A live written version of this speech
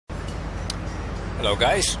Hello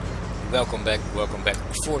guys, welcome back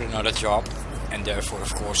for another job and therefore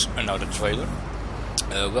of course another trailer.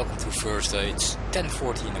 Welcome to Thursday. It's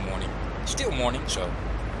 10:40 in the morning, still morning, so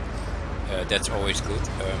that's always good.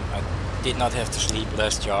 I did not have to sleep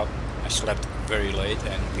last job. I slept very late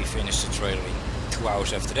and we finished the trailer in 2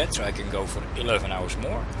 hours after that, so I can go for 11 hours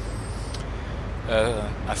more.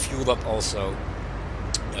 I fueled up also.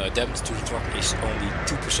 Damage to the truck is only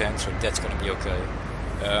 2%, so that's gonna be okay.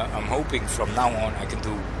 I'm hoping from now on I can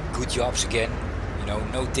do good jobs again. You know,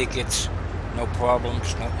 no tickets, no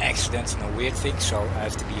problems, no accidents, no weird things, so I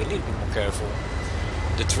have to be a little bit more careful.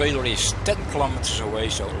 The trailer is 10 kilometers away,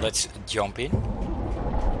 so let's jump in.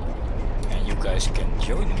 And you guys can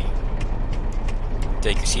join me.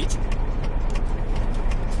 Take a seat.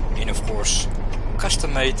 In, of course,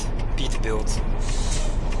 custom made Peterbilt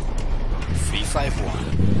 351.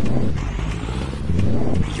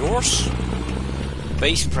 Yours?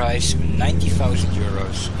 Base price 90,000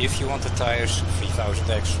 euros. If you want the tires, 3,000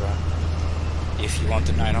 extra. If you want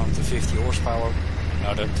the 950 horsepower,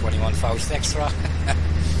 another 21,000 extra.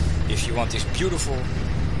 If you want this beautiful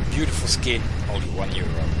skin, only €1.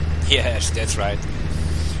 Yes, that's right.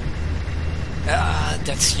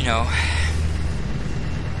 That's, you know,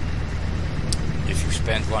 if you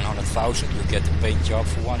spend 100,000, you get the paint job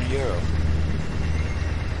for €1.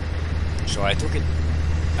 So I took it.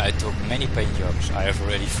 I took many paint jobs. I have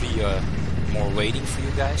already 3 more waiting for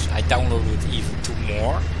you guys. I downloaded even 2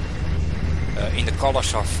 more in the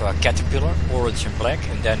colors of Caterpillar, orange and black,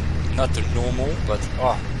 and then not the normal, but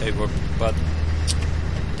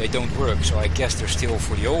they don't work. So I guess they're still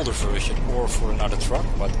for the older version or for another truck.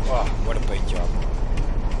 But what a paint job!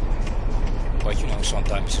 But you know,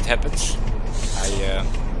 sometimes it happens.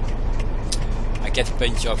 I get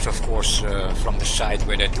paint jobs, of course, from the site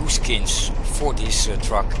where they do skins for this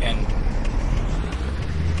truck and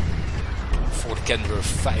for the Kenworth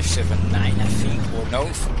 579, I think, or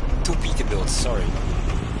no, 2 Peterbilt, sorry.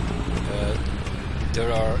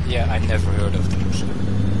 There are, yeah, I never heard of them. So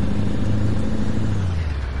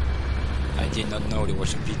I did not know there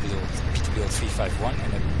was a Peterbilt 351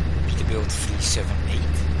 and a Peterbilt 378.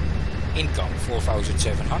 Income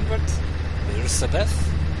 4,700. Elizabeth.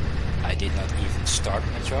 I did not even start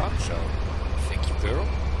my job, so thank you, girl.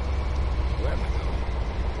 Where am I going?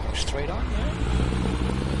 Go straight on, yeah?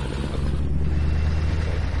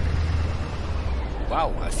 Okay. Wow,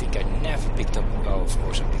 I think I never picked up... Oh, of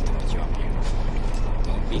course I picked up the job here.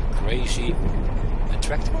 Don't be crazy. A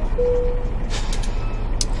tractor?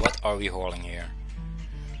 What are we hauling here?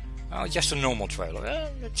 Oh, just a normal trailer.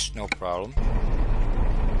 That's no problem.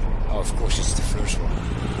 Oh, of course it's the first one.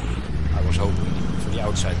 I was hoping for the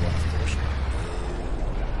outside one, of course.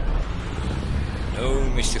 No,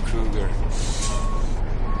 Mr. Kruger.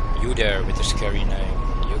 You there with the scary name.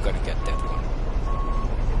 You're gonna get that one.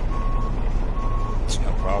 It's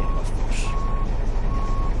no problem, of course.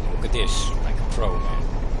 Look at this. Like a pro, man.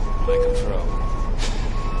 Like a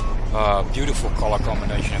pro. Beautiful color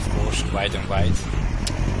combination, of course. White and white.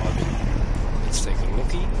 Let's take a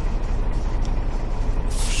lookie.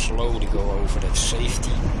 Slowly go over that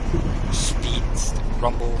safety, speed,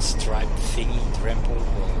 rumble, stripe thingy, trample,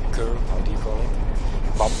 curve, how do you call it?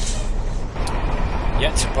 Bump.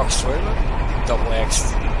 Yeah, it's a box trailer,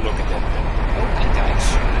 double-axed. Look at that. Okay, guys.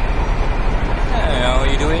 How are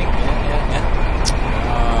you doing? Yeah.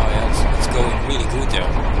 Oh, yeah, it's going really good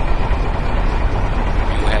there.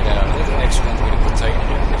 You had a little accident with a container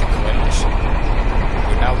there, with a crane.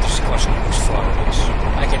 We're now discussing whose fault it is.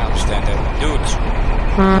 I can understand that. Dude!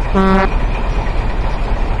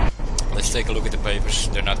 Let's take a look at the papers.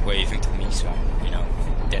 They're not waving to me, so, you know,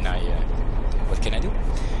 then what can I do?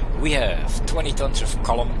 We have 20 tons of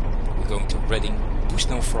column. We're going to Reading. Bush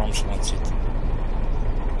no farms wants it.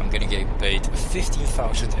 I'm gonna get paid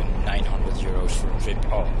 15,900 euros for a trip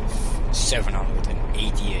of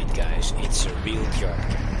 788, guys. It's a real job.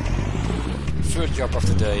 Third job of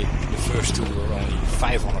the day. The first 2 were only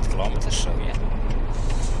 500 kilometers, so yeah.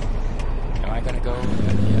 Am I gonna go?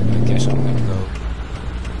 Yeah, I guess I'm gonna go.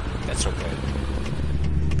 That's okay.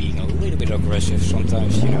 Being a little bit aggressive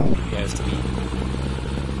sometimes, you know, you have to be.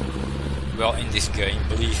 Well, in this game,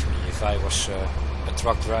 believe me, if I was a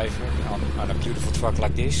truck driver on a beautiful truck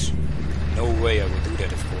like this, no way I would do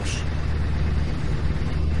that, of course.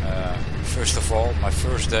 First of all, my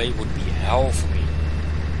first day would be hell for me.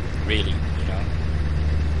 Really, you know.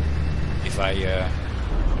 If I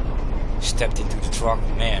stepped into the truck,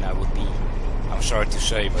 man, I would be, I'm sorry to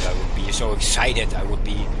say, but I would be so excited. I would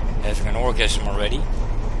be having an orgasm already.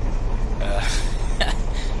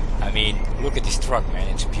 I mean, look at this truck, man,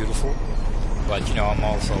 it's beautiful. But, you know, I'm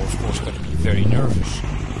also, of course, going to be very nervous.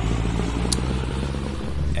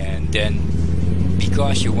 then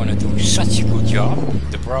because you want to do such a good job,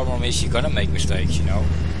 the problem is you're gonna make mistakes, you know.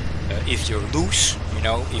 If you're loose, you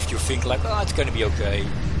know, if you think like, oh, it's gonna be okay,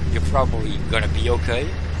 you're probably gonna be okay.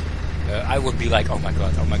 I would be like, oh my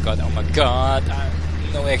god, oh my god, oh my god,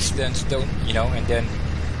 no accidents, don't, you know, and then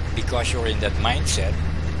because you're in that mindset,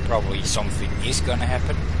 probably something is gonna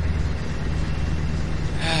happen.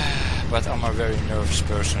 But I'm a very nervous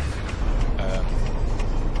person,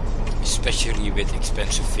 especially with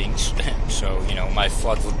expensive things. So, you know, my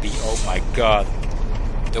thought would be, oh my god,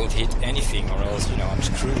 don't hit anything or else, you know, I'm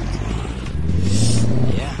screwed.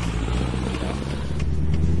 Yeah, you know.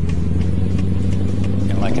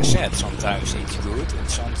 And like I said, sometimes it's good and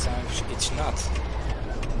sometimes it's not.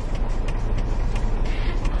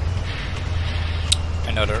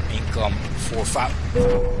 Another income for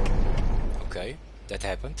okay, that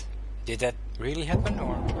happened. Did that really happen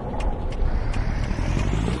or?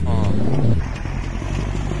 Oh.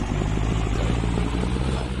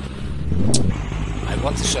 I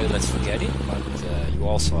want to say let's forget it, but you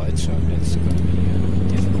all saw it, so that's going to be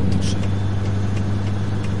difficult to say.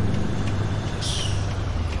 Yes,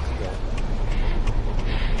 you can go.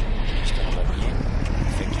 He's going to let me in.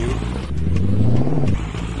 Thank you.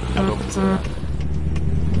 I looked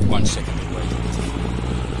 1 second away.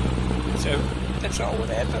 So that's all what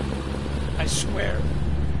happened. I swear.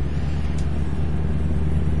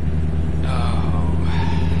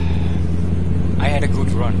 I had a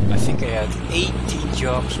good run. I think I had 18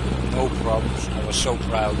 jobs, no problems. I was so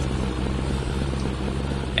proud.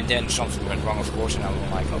 And then something went wrong, of course, and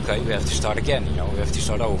I'm like, okay, we have to start again. You know, we have to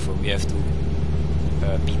start over. We have to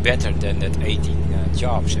be better than that 18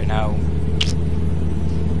 jobs. And now,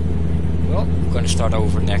 well, we're gonna start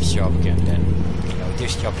over next job again. Then, you know,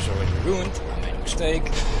 this job is already ruined. I made a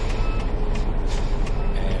mistake.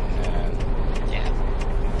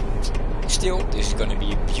 Still, this is going to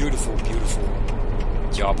be a beautiful, beautiful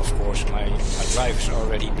job, of course. My drivers are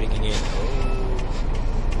already bringing in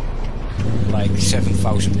like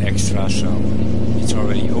 7,000 extra, so it's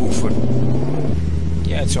already over.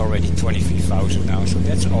 Yeah, it's already 23,000 now, so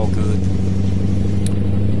that's all good.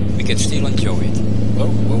 We can still enjoy it. Whoa,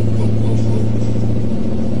 whoa, whoa, whoa, whoa.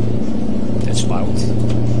 That's loud.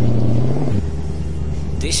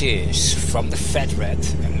 This is from the Fat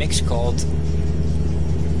Rat, a mix called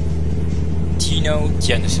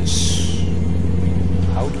Genesis.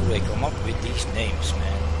 How do they come up with these names,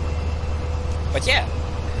 man? But yeah,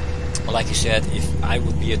 like I said, if I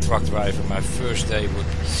would be a truck driver, my first day would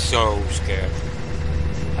be so scared.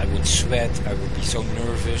 I would sweat, I would be so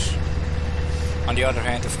nervous. On the other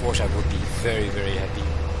hand, of course, I would be very, very happy.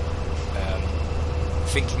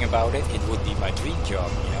 Thinking about it, it would be my dream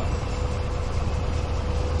job, you know.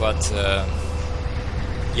 But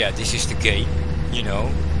yeah, this is the game, you know.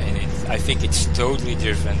 And I think it's totally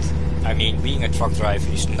different. I mean, being a truck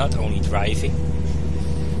driver is not only driving.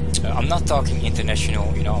 I'm not talking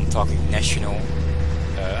international, you know, I'm talking national.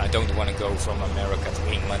 I don't want to go from America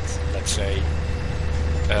to England, let's say.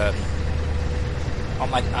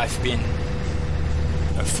 I've been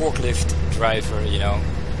a forklift driver, you know,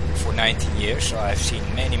 for 19 years. So I've seen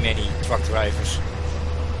many, many truck drivers.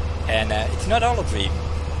 And it's not all a dream.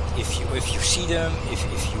 If you see them, if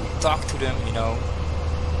you talk to them, you know.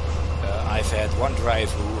 I've had one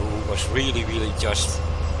driver who was really, really just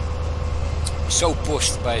so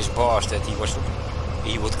pushed by his boss that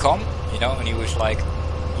he would come, you know, and he was like,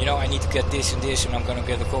 you know, I need to get this and this, and I'm gonna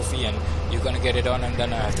get a coffee, and you're gonna get it on, and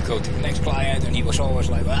then I have to go to the next client, and he was always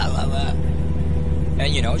like, blah, blah, blah.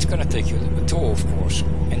 And you know, it's gonna take you a toll, of course.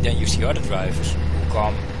 And then you see other drivers who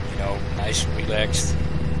come, you know, nice, relaxed.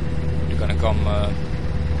 They're gonna come.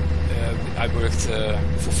 I worked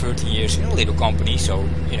for 13 years in a little company, so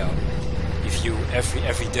you know. If you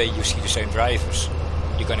every day you see the same drivers,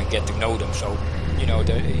 you're gonna get to know them. So, you know,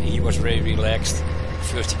 he was very relaxed.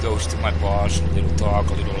 First he goes to my boss, a little talk,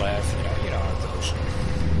 a little laugh, you know how it goes.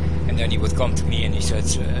 And then he would come to me and he said,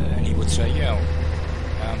 and he would say, you know,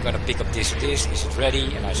 I'm gonna pick up this and this. Is it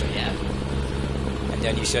ready? And I said, yeah. And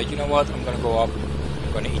then he said, you know what? I'm gonna go up.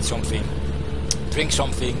 I'm gonna eat something, drink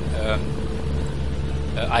something.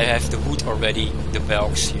 I have the wood already, the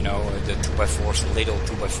belts, you know, the 2x4s, the little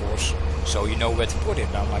 2x4s. So you know where to put it.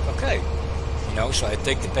 And I'm like, okay. You know, so I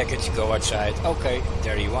take the package, go outside. Okay,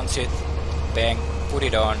 there he wants it. Bang, put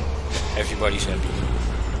it on. Everybody's happy.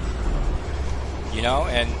 You know,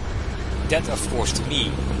 and that, of course, to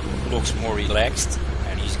me, looks more relaxed.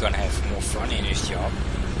 And he's gonna have more fun in his job.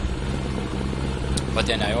 But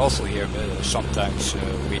then I also hear sometimes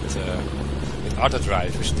with other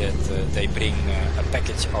drivers that they bring a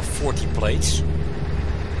package of 40 plates,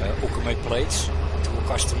 Okame plates, to a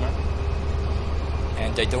customer. And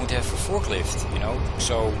and they don't have a forklift, you know.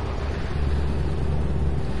 So,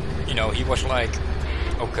 you know, he was like,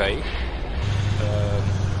 okay,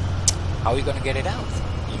 how are you gonna get it out?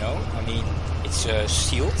 You know, I mean, it's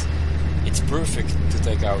sealed, it's perfect to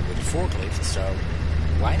take out with a forklift, so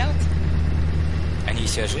why not? And he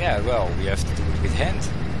says, yeah, well, we have to do it with hand,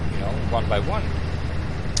 you know, one by one.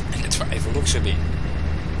 And the driver looks at me,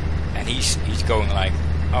 and he's going like,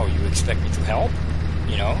 oh, you expect me to help,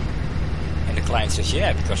 you know? And the client says,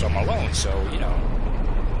 yeah, because I'm alone, so, you know.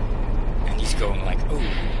 And he's going like, oh,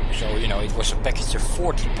 so, you know, it was a package of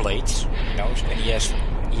 40 plates, you know, and he has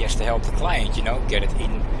to help the client, you know, get it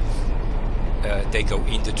in. They go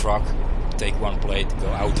in the truck, take one plate, go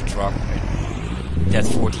out the truck, and that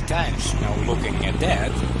 40 times. Now, looking at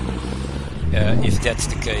that, if that's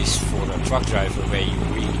the case for a truck driver where you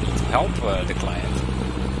really need to help the client,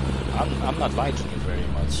 I'm not liking it very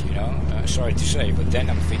much, you know. Sorry to say, but then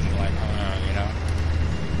I'm thinking like, you know,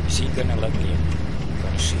 is he gonna let me in? I'm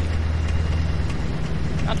gonna see.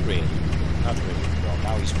 Not really. Well,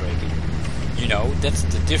 now he's braking. You know, that's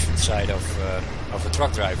the different side of a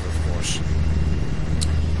truck driver, of course.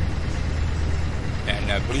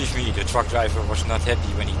 And believe me, the truck driver was not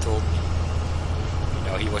happy when he told me. You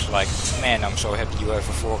know, he was like, man, I'm so happy you have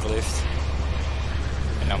a forklift.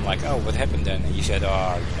 And I'm like, oh, what happened then? And he said,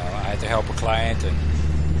 oh, you know, I had to help a client, and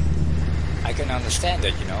I can understand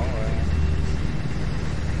that, you know.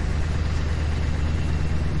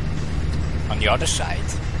 On the other side,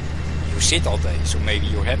 you sit all day, so maybe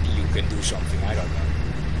you're happy you can do something, I don't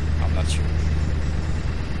know. I'm not sure.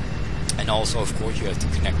 And also, of course, you have to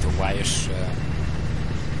connect the wires,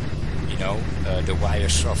 you know, the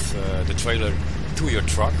wires of the trailer to your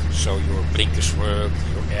truck, so your blinkers work,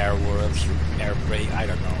 your air works, your air brake, I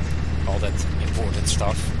don't know, all that important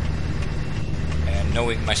stuff. And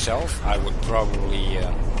knowing myself, I would probably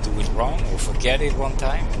do it wrong or forget it one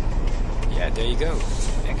time. Yeah, there you go,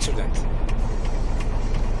 accident.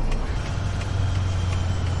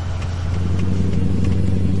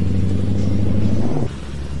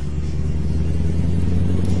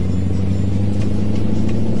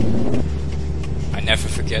 I never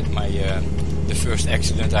forget my the first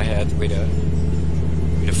accident I had with a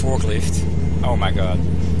forklift. Oh my god,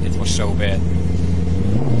 it was so bad.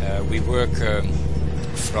 We work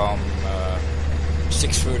from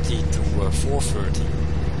 6:30 to 4:30.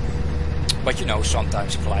 But you know,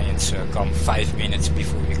 sometimes clients come 5 minutes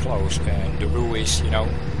before we close, and the rule is, you know,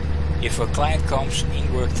 if a client comes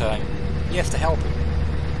in work time, you have to help him.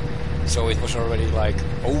 So it was already like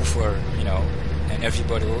over, you know, and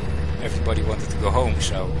everybody wanted to go home.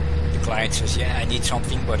 So the client says, yeah, I need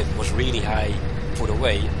something, but it was really high put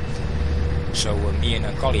away. So me and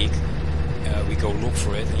a colleague, we go look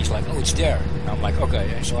for it, and he's like, oh, it's there. And I'm like, okay.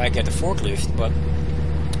 And so I get the forklift, but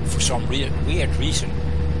for some weird reason,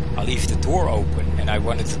 I leave the door open, and I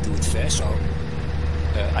wanted to do it fast, so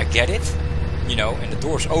I get it, you know, and the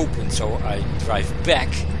door's open, so I drive back,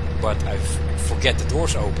 but I forget the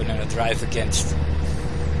door's open, and I drive against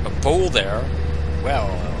a pole there. Well,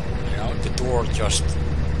 you know, the door just,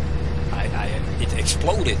 it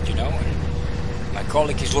exploded, you know, and my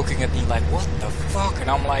colleague is looking at me like, what the fuck? And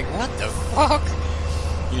I'm like, what the fuck?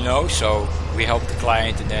 You know, so we helped the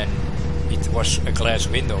client, and then it was a glass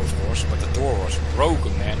window, of course, but the door was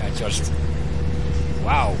broken, man. I just,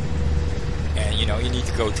 wow. And, you know, you need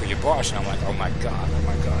to go to your boss, and I'm like, oh my god,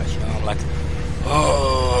 you know, I'm like,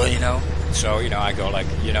 oh, you know. So, you know, I go like,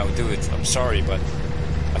 you know, dude, I'm sorry, but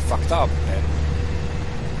I fucked up. And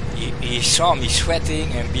he saw me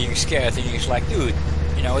sweating and being scared, and he's like, dude,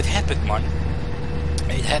 you know, it happened, man.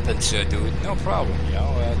 It happens, dude, no problem, you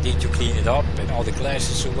know. Did you clean it up and all the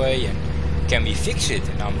glasses away, and can we fix it?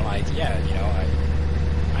 And I'm like, yeah, you know,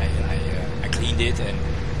 I cleaned it, and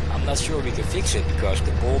I'm not sure we can fix it because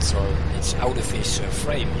the bolts are, it's out of his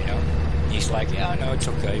frame, you know. And he's like, yeah, no, it's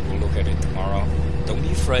okay, we'll look at it tomorrow. Don't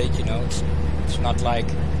be afraid, you know, it's not like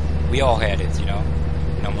we all had it, you know.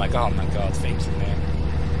 And I'm like, oh my god, thank you, man.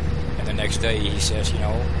 And the next day he says, you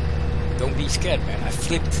know, don't be scared, man, I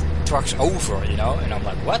flipped trucks over, you know. And I'm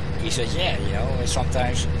like, what? He says, yeah, you know,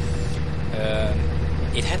 sometimes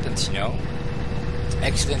it happens, you know.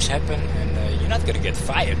 Accidents happen, and you're not gonna get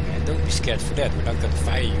fired, man. Don't be scared for that. We're not gonna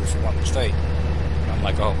fire you for one mistake. And I'm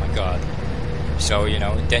like, oh my god. So, you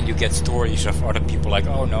know, then you get stories of other people like,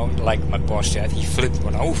 oh no, like my boss said, he flipped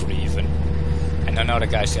one over even. And another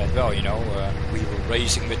guy said, well, you know, we were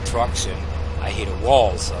racing with trucks and I hit a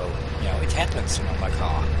wall, so, you know, it happens. And I'm like,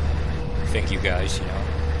 oh, thank you guys, you know,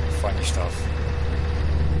 funny stuff.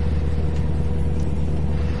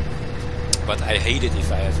 But I hate it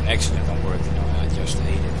if I have an accident on work, you know, I just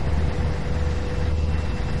hate it.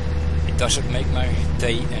 It doesn't make my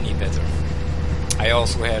day any better. I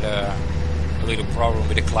also had a little problem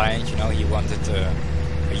with a client. You know, he wanted a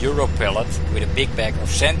Euro pallet with a big bag of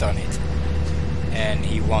sand on it, and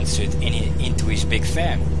he wants it into his big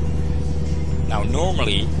van. Now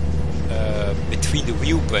normally between the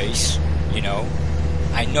wheelbase, you know,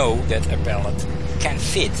 I know that a pallet can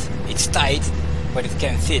fit. It's tight, but it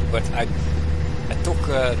can fit. But I took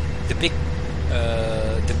the big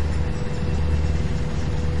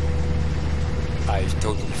I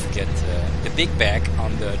totally forget the big bag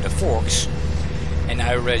on the forks, and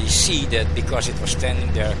I already see that because it was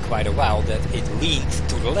standing there quite a while that it leaned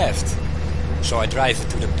to the left. So I drive it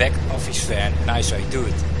to the back of his van and I say,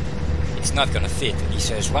 dude, it's not gonna fit. And he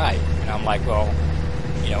says, why? And I'm like, well,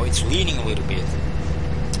 you know, it's leaning a little bit.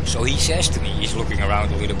 So he says to me, he's looking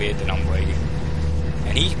around a little bit and I'm waiting.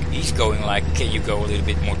 And he's going like, can you go a little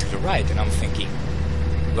bit more to the right? And I'm thinking,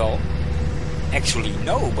 well, actually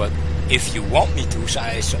no, but if you want me to,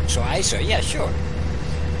 so I say, yeah, sure.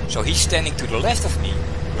 So he's standing to the left of me,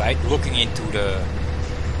 right, looking into the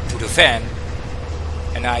van,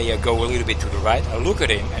 and I go a little bit to the right. I look at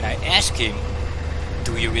him and I ask him,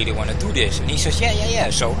 do you really want to do this? And he says, yeah.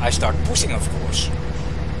 So I start pushing, of course,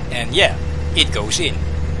 and yeah, it goes in.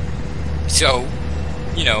 So,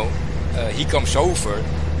 you know, he comes over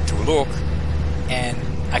to look, and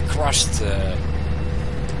I crossed the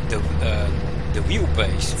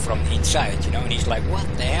wheelbase from inside, you know, and he's like, what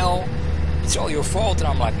the hell? It's all your fault. And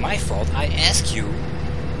I'm like, my fault? I ask you,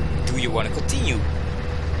 do you want to continue?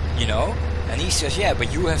 You know? And he says, yeah,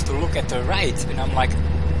 but you have to look at the right. And I'm like,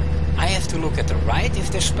 I have to look at the right if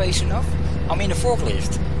there's space enough? I'm in a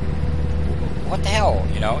forklift. What the hell?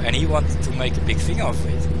 You know? And he wanted to make a big thing of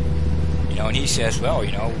it. You know, and he says, well,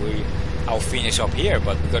 you know, I'll finish up here,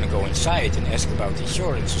 but we're going to go inside and ask about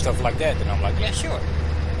insurance and stuff like that. And I'm like, yeah, sure.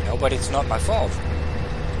 You know, but it's not my fault.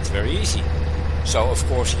 It's very easy. So of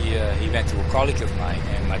course he went to a colleague of mine,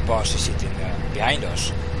 and my boss is sitting behind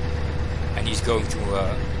us, and he's going to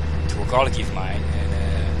a colleague of mine,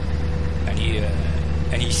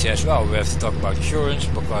 and he says, well, we have to talk about insurance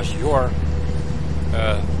because your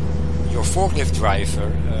forklift driver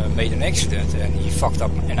made an accident and he fucked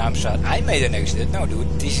up. And I'm saying, I made an accident? No,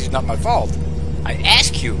 dude, this is not my fault. I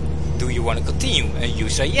ask you, do you want to continue? And you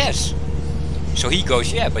say yes. So he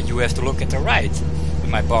goes, yeah, but you have to look at the right. And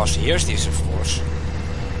my boss hears this, of course.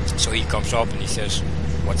 So he comes up and he says,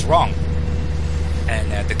 what's wrong?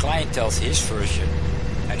 And the client tells his version.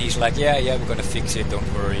 And he's like, yeah, we're going to fix it,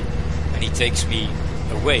 don't worry. And he takes me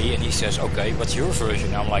away and he says, okay, what's your version?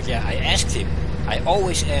 And I'm like, yeah, I asked him. I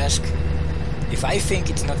always ask, if I think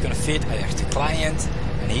it's not going to fit, I ask the client.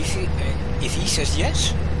 And if he says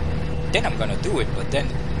yes, then I'm going to do it. But then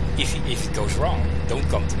if it goes wrong, don't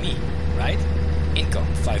come to me, right? Income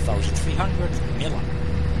 5,300 million.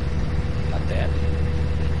 Not bad.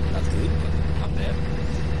 Not good, but not bad.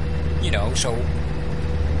 You know, so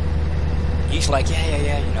he's like,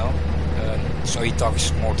 yeah, you know. So he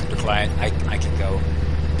talks more to the client. I can go.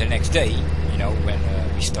 The next day, you know, when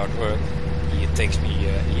we start work, he takes me,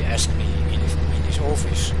 he asks me in his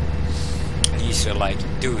office. And he's like,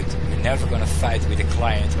 dude, you're never gonna fight with a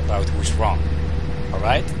client about who's wrong.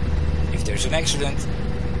 Alright? If there's an accident,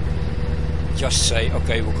 just say,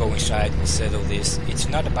 okay, we'll go inside, we'll settle this. It's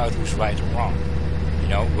not about who's right or wrong. You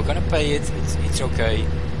know, we're gonna pay it, it's okay.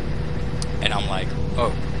 And I'm like,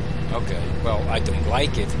 oh, okay, well, I don't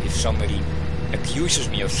like it if somebody accuses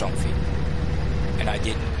me of something and I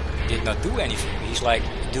did not do anything. He's like,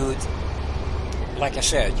 dude, like I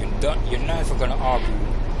said, you're never gonna argue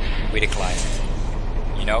with a client.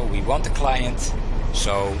 You know, we want the client,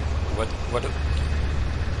 so what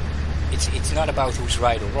it's not about who's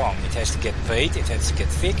right or wrong. It has to get paid, it has to get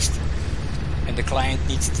fixed, and the client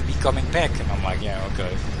needs to be coming back. And I'm like, yeah,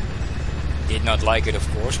 okay. Did not like it, of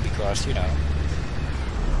course, because, you know.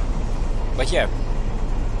 But yeah,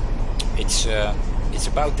 it's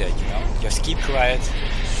about that, you know. Just keep quiet.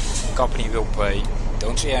 The company will pay.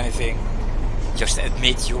 Don't say anything. Just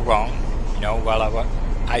admit you're wrong. You know, while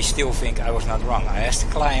I still think I was not wrong. I asked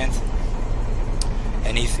the client,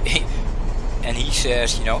 and he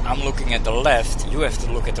says, you know, I'm looking at the left, you have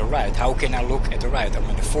to look at the right. How can I look at the right? I'm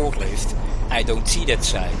in a forklift, I don't see that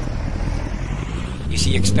side. Is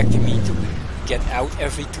he expecting me to get out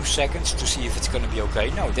every 2 seconds to see if it's going to be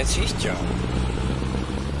okay? No, that's his job.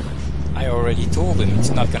 I already told him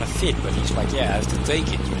it's not going to fit, but he's like, yeah, I have to take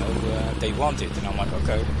it, you know, they want it. And I'm like,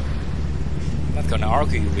 okay, I'm not going to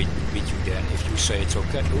argue with you then if you say it's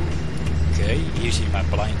okay. Ooh, okay, here's in my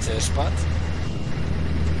blind spot.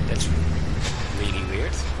 That's really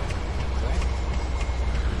weird. Okay.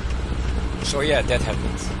 So yeah, that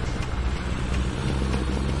happened.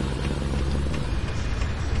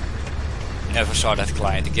 Never saw that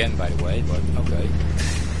client again, by the way, but okay.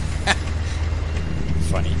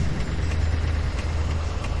 Funny.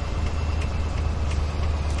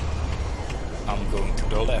 I'm going to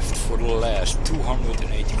the left for the last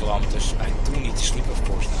 280 kilometers. I do need to sleep, of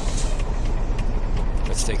course, now.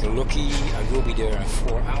 Let's take a looky. I will be there in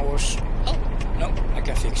 4 hours. Oh, no, I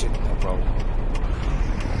can fix it, no problem.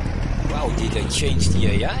 Wow, did they change the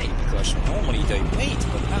AI? Because normally they wait,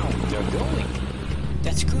 but now they're going.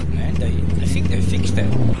 That's good, man. I think they fixed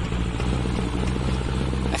that.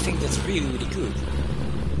 I think that's really, really good.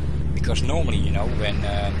 Because normally, you know, when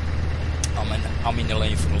I'm in the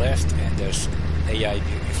lane from left and there's AI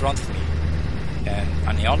in front of me, and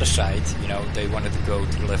on the other side, you know, they wanted to go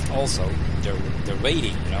to the left also. They're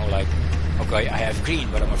waiting, you know, like, okay, I have green,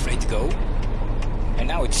 but I'm afraid to go. And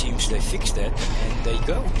now it seems they fixed that and they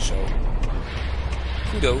go. So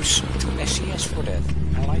kudos to SCS for that.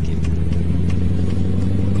 I like it.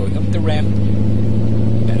 Going up the ramp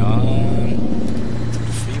and on to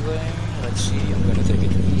the freeway. Let's see, I'm gonna take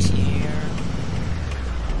it easy here.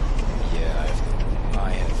 Yeah, I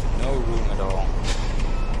have no room at all.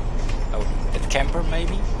 Oh, that camper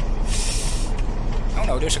maybe? Oh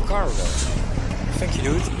no, there's a car though. Thank you,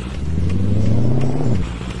 dude.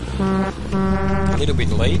 A little bit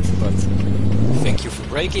late, but thank you for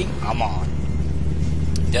braking. I'm on.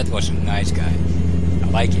 That was a nice guy. I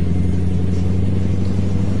like him.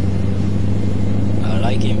 I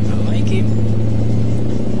like him. I like him.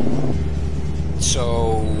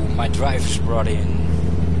 So my drivers brought in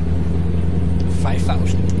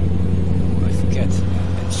 5,000. I forget,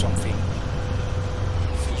 and something.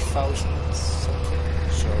 3,000 something.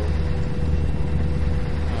 So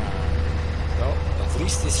well, at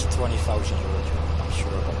least it's 20,000 euro job. I'm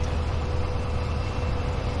sure about that.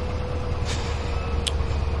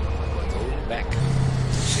 We'll go back.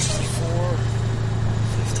 64,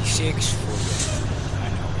 56, 48. I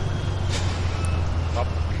know. Up.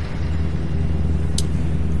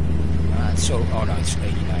 So, oh no, it's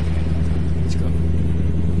 89 again. Let's go.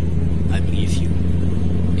 I believe you.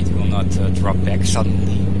 It will not drop back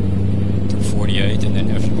suddenly to 48 and then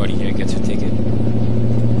everybody here gets a ticket.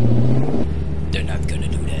 They're not gonna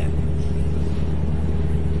do that.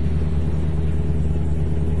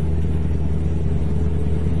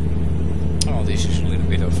 Oh, this is a little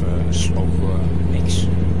bit of a slow mix.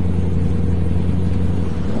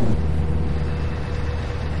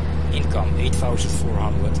 Income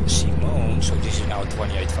 8,400. Simone, so this is now a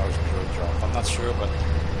 28,000 euro job. I'm not sure, but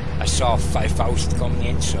I saw 5,000 coming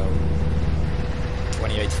in, so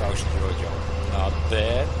 28,000 euro job. Not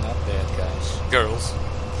bad, guys. Girls.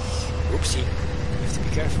 Oopsie. You have to be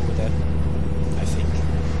careful with that, I think.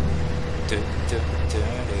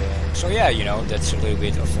 So yeah, you know, that's a little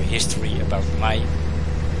bit of a history about my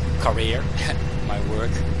career, my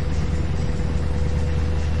work.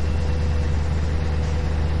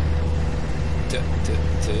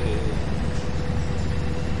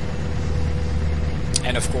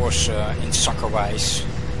 And of course, in soccer-wise,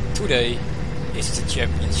 today is the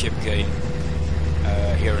championship game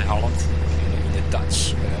here in Holland. In the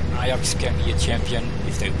Dutch, Ajax can be a champion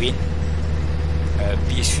if they win.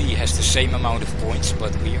 PSV has the same amount of points,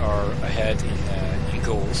 but we are ahead in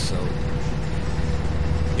goals. So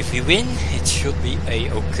if we win, it should be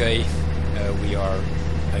a-okay. We are,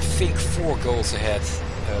 I think, 4 goals ahead.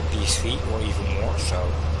 PSV or even more. So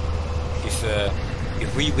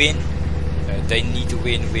if we win, they need to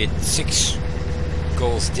win with 6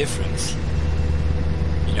 goals difference,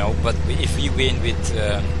 you know. But if we win with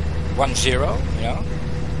 1-0, you know,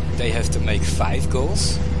 they have to make 5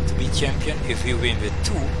 goals to be champion. If we win with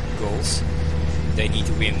 2 goals, they need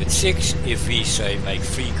to win with 6. If we say make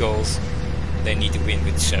 3 goals, they need to win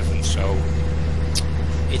with 7. So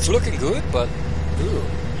it's looking good, but you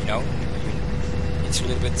know, it's a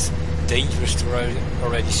little bit dangerous to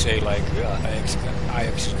already say like, yeah,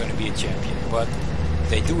 Ajax is going to be a champion, but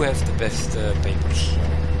they do have the best papers. So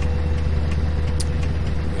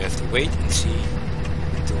we have to wait and see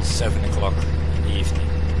until 7 o'clock in the evening,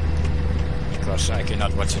 because I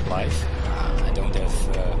cannot watch it live. I don't have,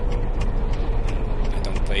 I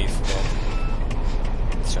don't pay for that.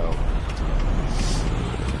 So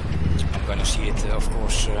I'm gonna see it, of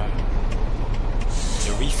course,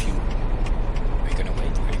 the review. Are you gonna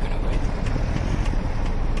wait? Are you gonna wait?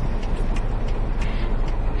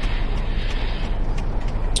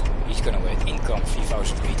 He's gonna wait. Income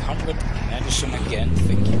 3,800. Madison again.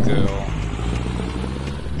 Thank you, girl.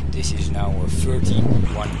 This is now a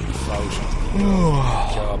 31,000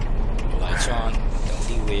 job. Lights on. Don't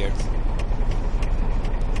be weird.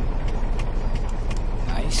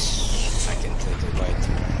 Nice. I can take a right.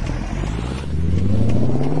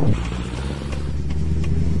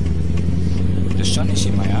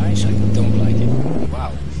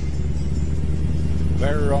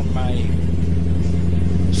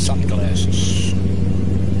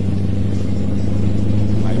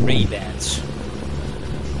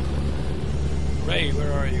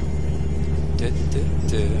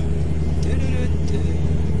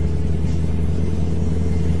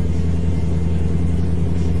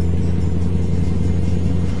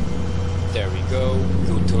 go.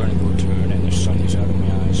 Good turn, and the sun is out of my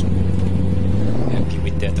eyes. I'm happy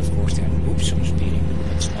with that, of course. Then, oops, I'm speeding.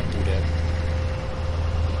 Let's not do that.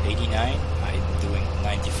 89. I'm doing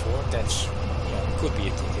 94. That's could be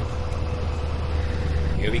a ticket.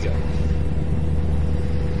 Here we go.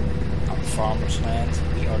 On farmer's land,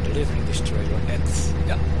 we are delivering this trailer at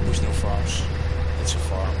Bushnell Farms. It's a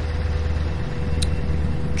farm.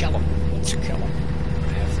 Kalium. What's a Kalium? I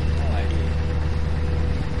have no idea.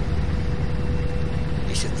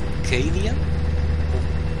 Is it Kalium? Oh.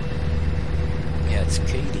 Yeah, it's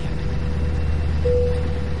Kalium.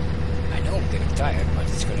 I know I'm getting tired, but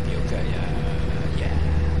it's gonna be okay. Yeah.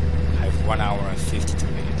 I have 1 hour and 52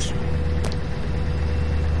 minutes.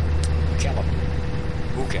 Kalium.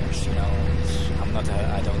 Who cares? You know, I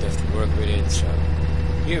don't have to work with it. So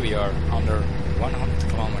here we are, under 100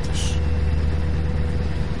 kilometers.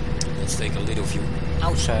 Let's take a little view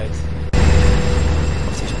outside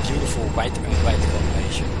of this beautiful white and white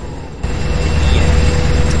combination.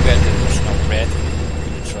 Yeah, too bad that there's no red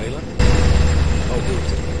in the trailer. Oh dude.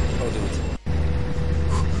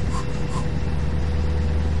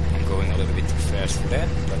 I'm going a little bit too fast for that.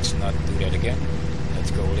 Let's not do that again.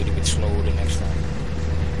 Let's go a little bit slower the next time.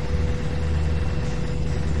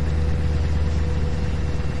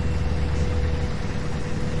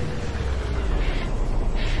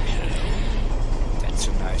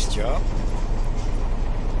 Job.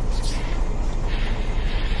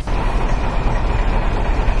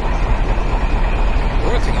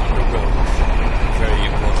 Working on the road, very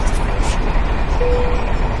important of course.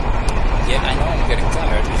 Yeah, I know I'm getting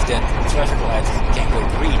tired. If that traffic light can go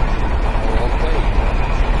green, okay.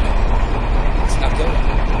 It's not going. No.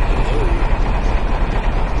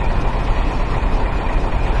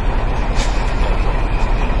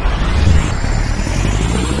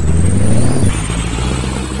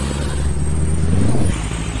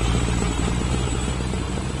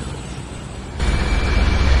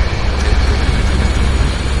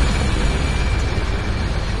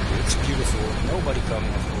 Nobody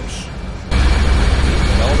coming, of course.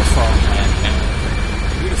 But all the farmland and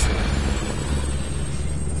beautiful.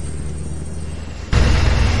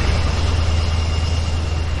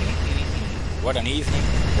 What an evening!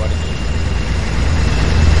 What an evening!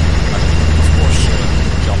 But of course,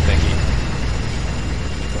 jump back in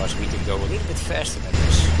because we can go a little bit faster than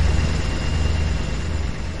this.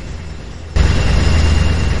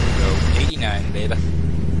 Go 89, baby.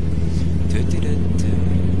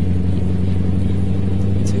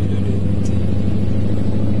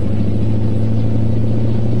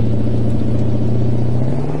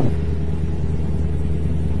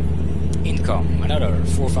 Another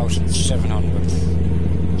 4,700.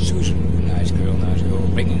 Susan, nice girl,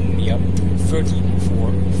 bringing me up to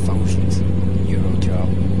 34,000 euro job.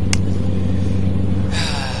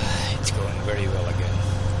 It's going very well again,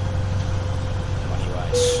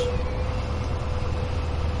 money-wise.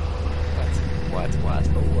 What?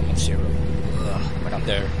 Oh, I'm at 0. But I'm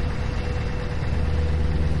there.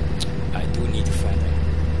 I do need to find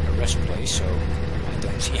a rest place, so I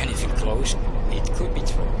don't see anything close. It could be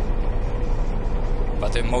true.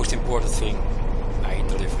 But the most important thing, I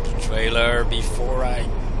deliver the trailer before I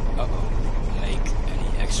make any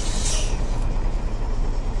accidents.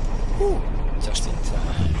 Whew, just in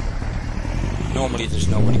time. Normally there's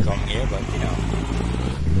nobody coming here, but you know,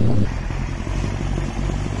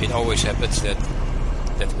 it always happens that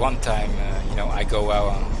one time, I go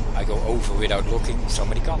over without looking,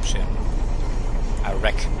 somebody comes in. I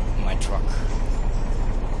wreck my truck.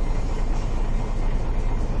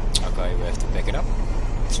 Okay, we have to back it up.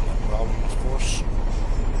 It's no problem, of course.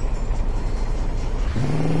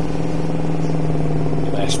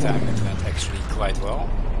 Last time it went actually quite well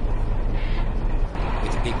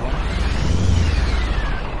with the big one.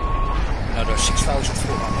 Another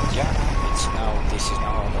 6,400. Yeah, this is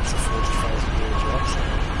now almost a 40,000 euro job. So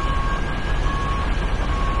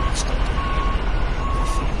it's not too bad.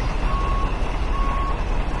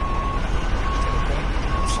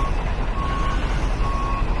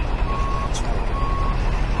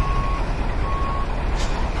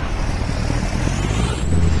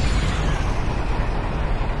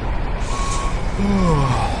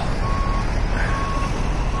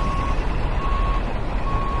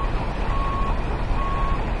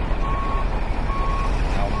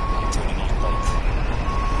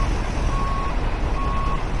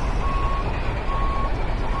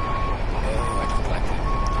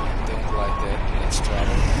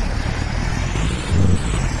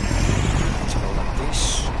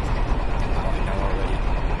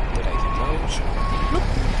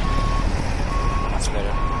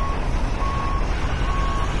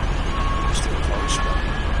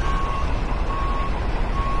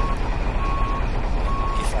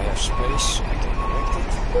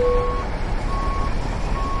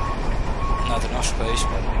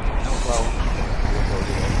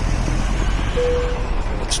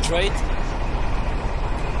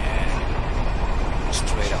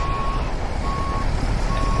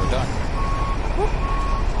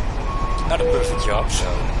 job, so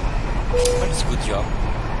but it's a good job.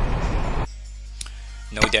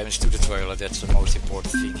 No damage to the trailer, that's the most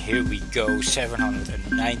important thing. Here we go,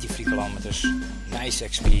 793 kilometers, nice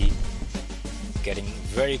XP, getting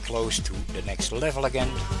very close to the next level again.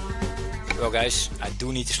 Well guys, I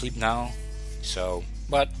do need to sleep now, so,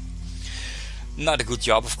 but not a good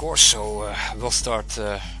job of course, so we'll start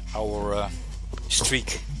our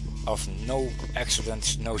streak of no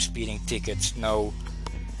accidents, no speeding tickets, no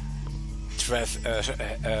traffic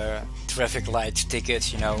lights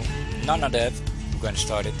tickets, you know, none of that. We're gonna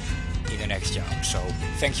start it in the next job. So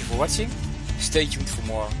thank you for watching, stay tuned for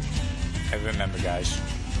more, and remember guys,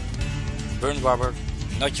 burn rubber,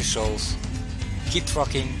 not your souls, keep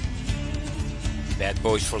trucking, bad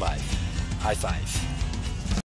boys for life. High five.